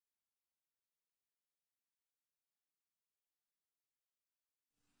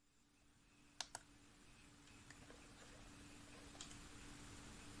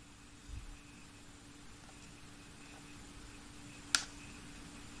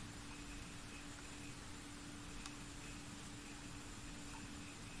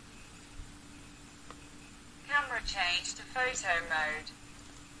Camera change to photo mode.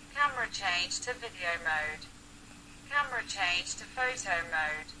 Camera change to video mode. Camera change to photo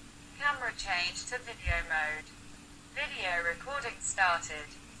mode. Camera change to video mode. Video recording started.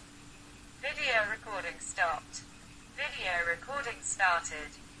 Video recording stopped. Video recording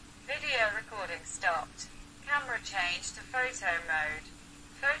started. Video recording stopped. Camera change to photo mode.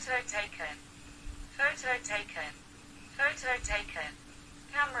 Photo taken. Photo taken. Photo taken.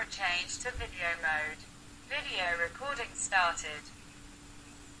 Camera change to video mode. Video recording started.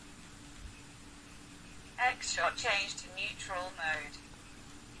 X-shot change to neutral mode.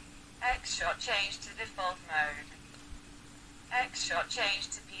 X-shot change to default mode. X-shot change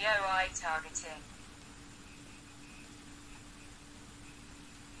to POI targeting.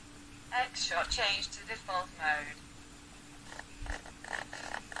 X-shot change to default mode.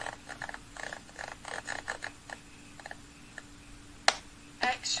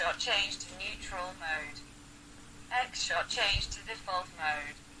 X-shot change to neutral mode. X-shot change to default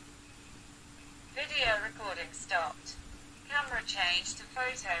mode. Video recording stopped. Camera change to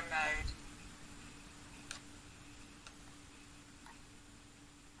photo mode.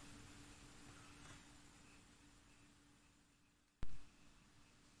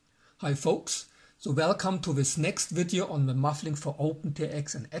 Hi folks, so welcome to this next video on the MAVLink for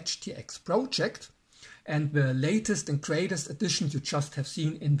OpenTx and EdgeTx project. And the latest and greatest addition you just have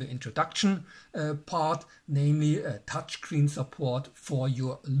seen in the introduction part, namely touchscreen support for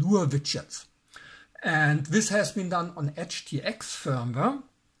your Lure widgets. And this has been done on EdgeTx firmware.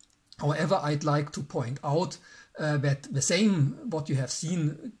 However, I'd like to point out that the same what you have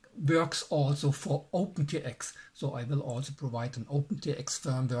seen works also for OpenTx. So I will also provide an OpenTx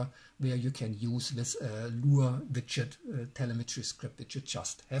firmware where you can use this Lure widget telemetry script that you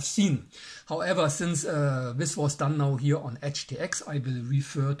just have seen. However, since this was done now here on EdgeTx, I will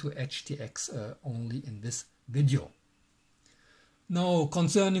refer to EdgeTx only in this video. Now,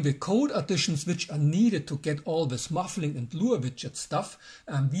 concerning the code additions which are needed to get all this MAVLink and Lure widget stuff,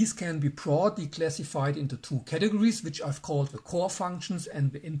 these can be broadly classified into two categories, which I've called the core functions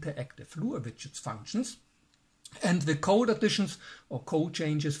and the interactive Lure widgets functions. And the code additions or code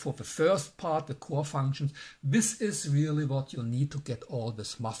changes for the first part, the core functions, this is really what you need to get all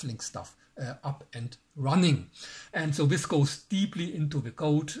this MAVLink stuff up and running. And so this goes deeply into the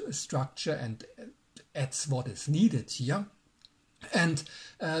code structure and adds what is needed here. And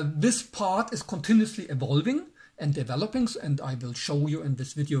this part is continuously evolving and developing, and I will show you in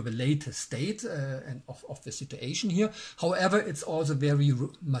this video the latest state of the situation here. However, it's also very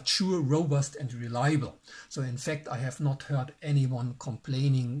mature, robust and reliable. So in fact, I have not heard anyone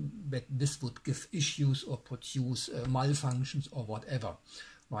complaining that this would give issues or produce malfunctions or whatever.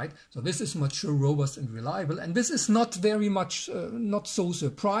 Right? So this is mature, robust and reliable, and this is not very much, not so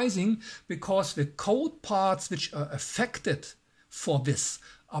surprising, because the code parts which are affected for this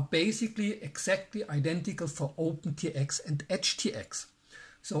are basically exactly identical for OpenTx and EdgeTx.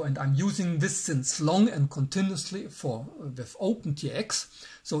 So, and I'm using this since long and continuously with OpenTx,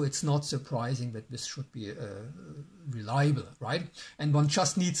 so it's not surprising that this should be reliable, right? And one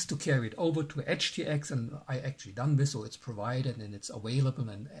just needs to carry it over to EdgeTx, and I actually done this, so it's provided and it's available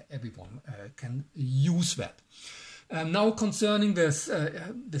and everyone can use that. Now concerning this,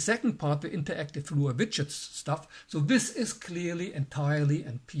 the second part, the interactive Lure widgets stuff, so this is clearly entirely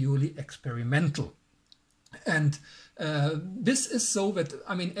and purely experimental. And this is so that,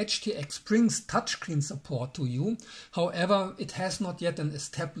 I mean, EdgeTx brings touchscreen support to you. However, it has not yet an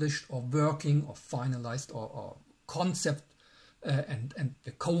established or working or finalized or concept and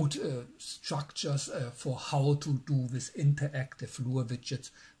the code structures for how to do this interactive Lure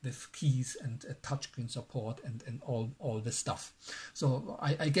widgets with keys and touchscreen support and all this stuff. So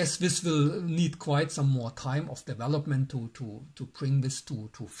I guess this will need quite some more time of development to bring this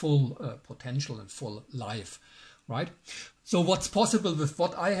to full potential and full life, right? So what's possible with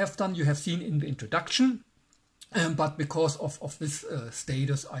what I have done, you have seen in the introduction. But because of this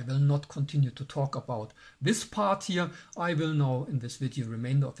status, I will not continue to talk about this part here. I will now, in this video,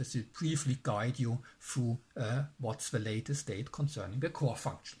 remainder of this, briefly guide you through what's the latest state concerning the core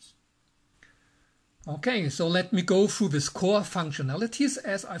functions. Okay, so let me go through these core functionalities,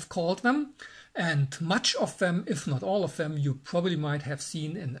 as I've called them. And much of them, if not all of them, you probably might have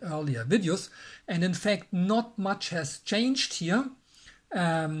seen in earlier videos. And in fact, not much has changed here.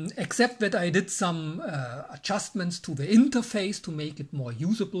 Except that I did some adjustments to the interface to make it more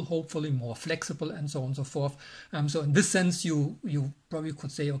usable, hopefully more flexible and so on and so forth. So in this sense, you probably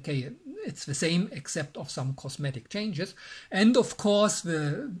could say, okay, it's the same except of some cosmetic changes. And of course,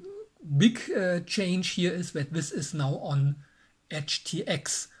 the big change here is that this is now on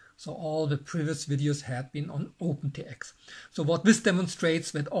EdgeTx. So all the previous videos had been on OpenTx. So what this demonstrates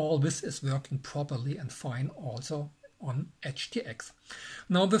that all this is working properly and fine also on EdgeTx.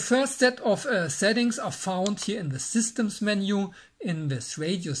 Now the first set of settings are found here in the Systems menu in this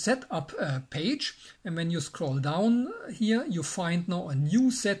radio setup page, and when you scroll down here you find now a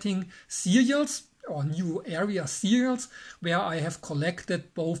new setting, serials, or new area serials, where I have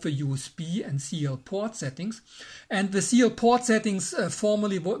collected both the USB and CL port settings. And the CL port settings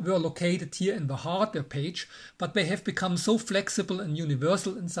formerly were located here in the hardware page, but they have become so flexible and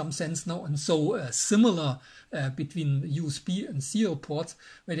universal in some sense now, and so similar between USB and CL ports,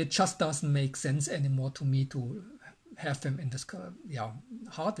 that it just doesn't make sense anymore to me to have them in this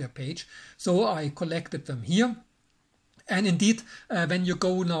hardware page. So I collected them here. And indeed, when you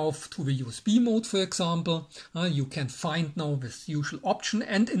go now to the USB mode, for example, you can find now this usual option,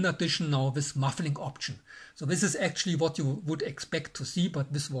 and in addition now this MAVLink option. So this is actually what you would expect to see,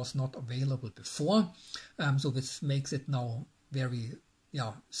 but this was not available before. So this makes it now very,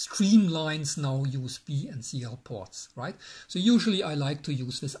 streamlines now USB and CL ports, right? So usually I like to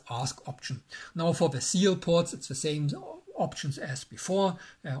use this ask option. Now for the CL ports, it's the same options as before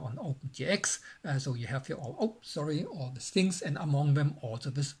on OpenTx. So you have here all these things, and among them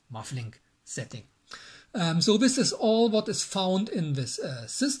also this MAVLink setting. So this is all what is found in this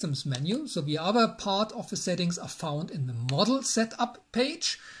Systems menu. So the other part of the settings are found in the Model Setup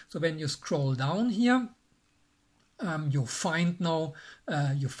page. So when you scroll down here, you find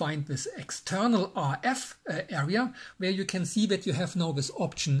this external RF area, where you can see that you have now this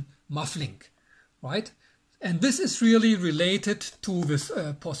option MAVLink, right? And this is really related to this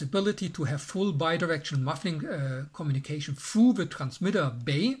possibility to have full bidirectional MAVLink communication through the transmitter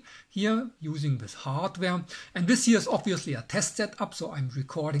bay here using this hardware. And this here is obviously a test setup, so I'm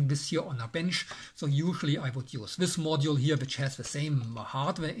recording this here on a bench. So usually I would use this module here, which has the same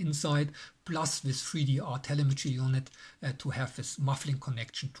hardware inside, plus this 3DR telemetry unit to have this MAVLink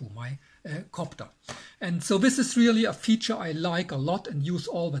connection to my copter. And so this is really a feature I like a lot and use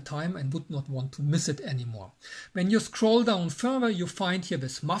all the time and would not want to miss it anymore. When you scroll down further, you find here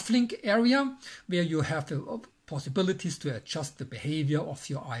this MAVLink area, where you have the possibilities to adjust the behavior of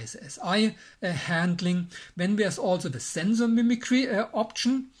your ISSI handling. Then there's also the sensor mimicry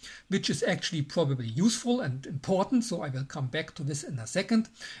option, which is actually probably useful and important, so I will come back to this in a second.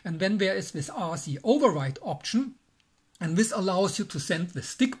 And then there is this RC override option, and this allows you to send the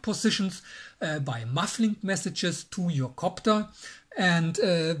stick positions by MAVLink messages to your copter. And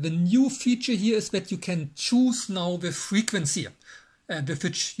the new feature here is that you can choose now the frequency with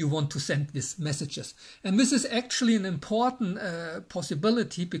which you want to send these messages. And this is actually an important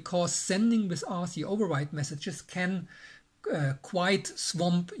possibility, because sending with RC override messages can quite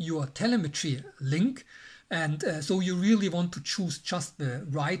swamp your telemetry link. And so you really want to choose just the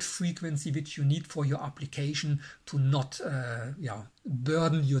right frequency which you need for your application to not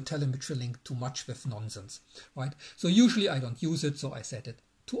burden your telemetry link too much with nonsense, right? So usually I don't use it, so I set it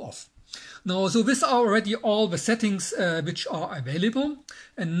to off. Now, so these are already all the settings which are available.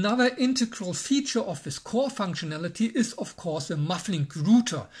 Another integral feature of this core functionality is, of course, the MAVLink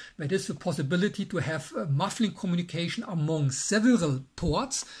router. That is the possibility to have MAVLink communication among several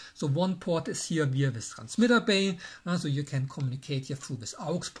ports. So one port is here via this transmitter bay, so you can communicate here through this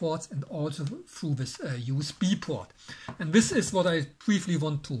AUX ports and also through this USB port. And this is what I briefly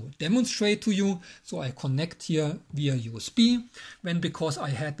want to demonstrate to you. So I connect here via USB. Because I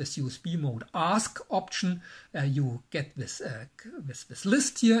had this USB mode ask option, you get this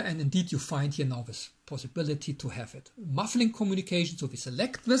list here, and indeed you find here now this possibility to have it MAVLink communication. So we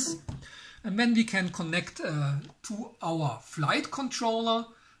select this, and then we can connect to our flight controller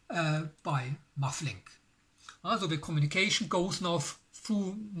by MAVLink. So the communication goes now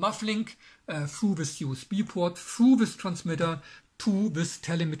through MAVLink, through this USB port, through this transmitter to this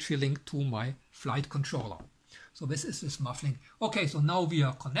telemetry link to my flight controller. So this is this MAVLink. Okay, so now we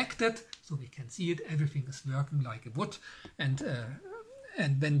are connected, so we can see it. Everything is working like it would. And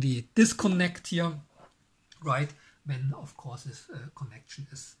when we disconnect here, right, then of course this connection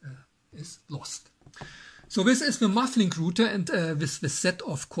is lost. So this is the MAVLink router and this set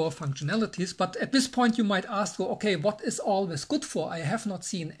of core functionalities. But at this point you might ask, well, okay, what is all this good for? I have not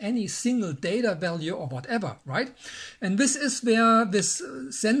seen any single data value or whatever, right? And this is where this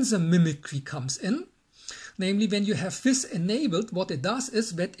sensor mimicry comes in. Namely, when you have this enabled, what it does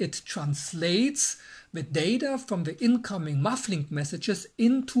is that it translates the data from the incoming MAVLink messages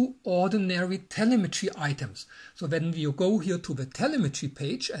into ordinary telemetry items. So when you go here to the telemetry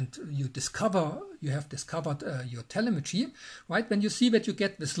page and you have discovered your telemetry, right? When you see that you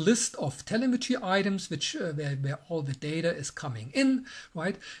get this list of telemetry items which where all the data is coming in,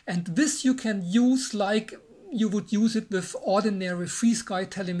 right? And this you can use like you would use it with ordinary free sky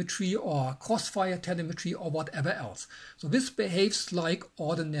telemetry or crossfire telemetry or whatever else. So this behaves like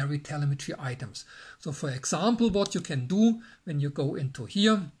ordinary telemetry items. So for example, what you can do when you go into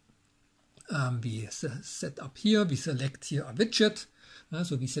here, we set up here, we select here a widget.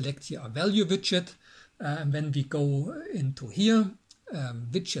 So we select here a value widget. And when we go into here,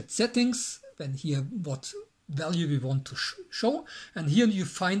 widget settings, then here what value we want to show, and here you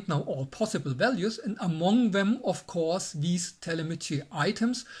find now all possible values, and among them of course these telemetry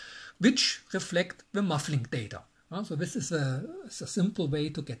items which reflect the MAVLink data. So this is a simple way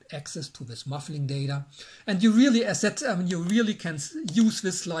to get access to this MAVLink data, and you really, as said, you really can use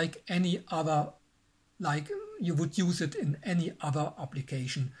this like any other, like you would use it in any other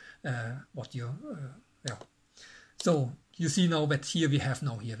application. So you see now that here we have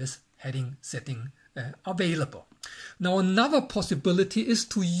this heading setting available. Now another possibility is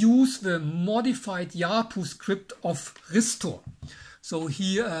to use the modified Yappu script of Risto. So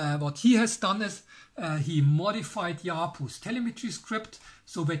here what he has done is he modified Yappu's telemetry script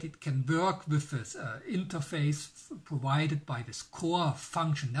so that it can work with this interface provided by this core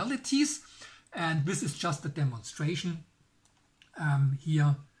functionalities, and this is just a demonstration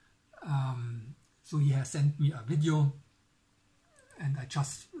here. So he has sent me a video and I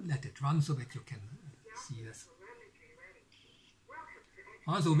just let it run so that you can see this.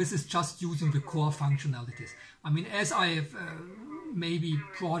 So this is just using the core functionalities. I mean, as I have maybe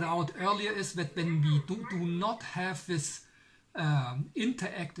brought out earlier, is that when we do not have this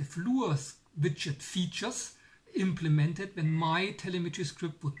interactive lure widget features implemented, then my telemetry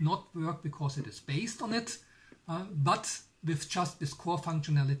script would not work because it is based on it. But with just this core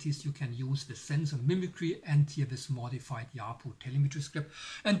functionalities, you can use the sensor mimicry and here this modified Yappu telemetry script.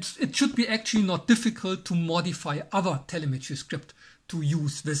 And it should be actually not difficult to modify other telemetry script to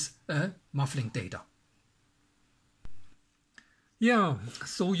use this MAVLink data. Yeah,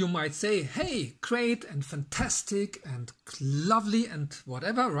 so you might say, hey, great and fantastic and lovely and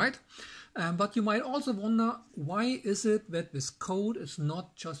whatever, right? But you might also wonder, why is it that this code is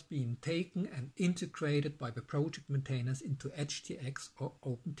not just being taken and integrated by the project maintainers into EdgeTx or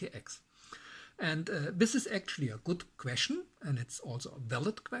OpenTx? And this is actually a good question, and it's also a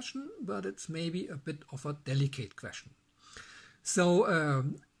valid question, but it's maybe a bit of a delicate question. So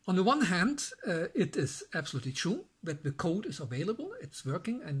on the one hand, it is absolutely true that the code is available, it's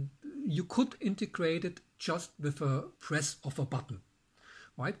working, and you could integrate it just with a press of a button.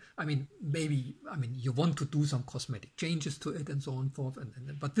 Right? I mean, maybe, you want to do some cosmetic changes to it and so on and forth,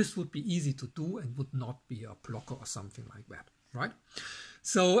 but this would be easy to do and would not be a blocker or something like that, right?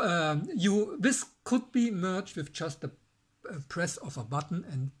 So this could be merged with just a press of a button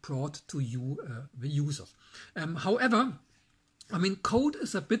and brought to you, the users. However, code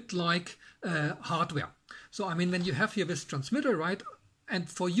is a bit like hardware. So, when you have here this transmitter, right? And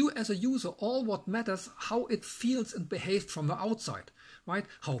for you as a user, all what matters how it feels and behaves from the outside, right?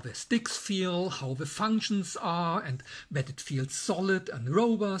 How the sticks feel, how the functions are, and that it feels solid and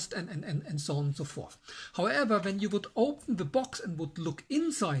robust, and so on and so forth. However, when you would open the box and would look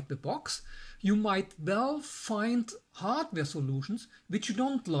inside the box, you might well find hardware solutions which you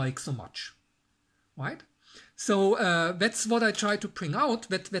don't like so much, right? So that's what I try to bring out,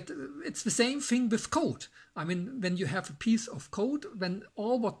 that it's the same thing with code. When you have a piece of code, then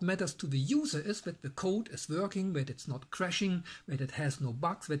all what matters to the user is that the code is working, that it's not crashing, that it has no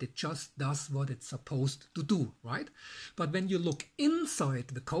bugs, that it just does what it's supposed to do, right? But when you look inside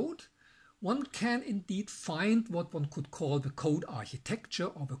the code, one can indeed find what one could call the code architecture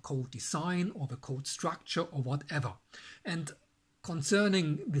or the code design or the code structure or whatever. And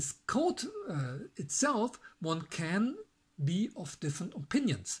concerning this code itself, one can be of different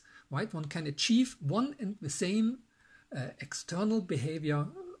opinions, right? One can achieve one and the same external behavior,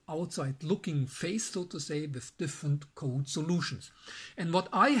 outside looking face, so to say, with different code solutions. And what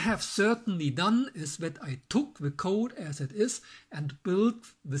I have certainly done is that I took the code as it is and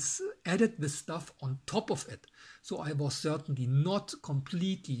built this, added this stuff on top of it. so I was certainly not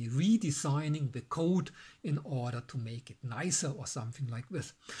completely redesigning the code in order to make it nicer or something like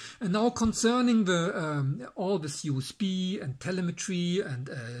this. And now concerning the all this USB and telemetry and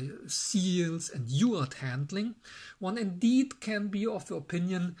seals and UART handling, one indeed can be of the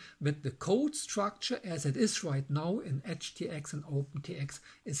opinion that the code structure as it is right now in EdgeTx and OpenTx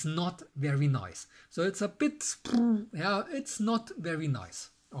is not very nice. So it's a bit, yeah, it's not very nice.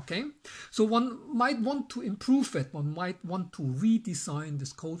 Okay, so one might want to improve it, one might want to redesign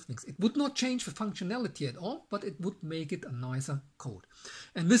this code things. It would not change the functionality at all, but it would make it a nicer code.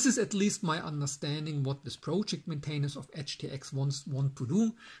 And this is at least my understanding what this project maintainers of EdgeTx want to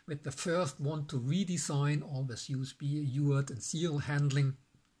do, with the first want to redesign all this USB, UART and serial handling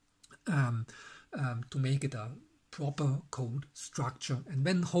to make it a proper code structure, and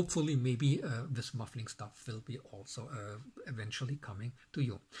then hopefully maybe this MAVLink stuff will be also eventually coming to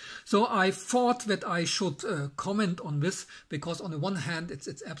you. So I thought that I should comment on this, because on the one hand it's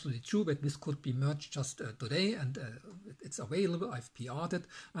absolutely true that this could be merged just today, and it's available, I've PR'd it,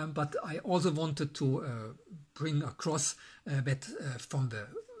 but I also wanted to bring across that from the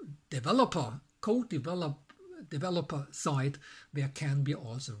developer side, there can be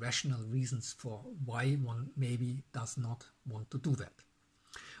also rational reasons for why one maybe does not want to do that.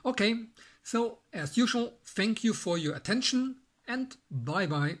 Okay, so as usual, thank you for your attention and bye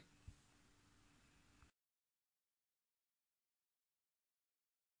bye.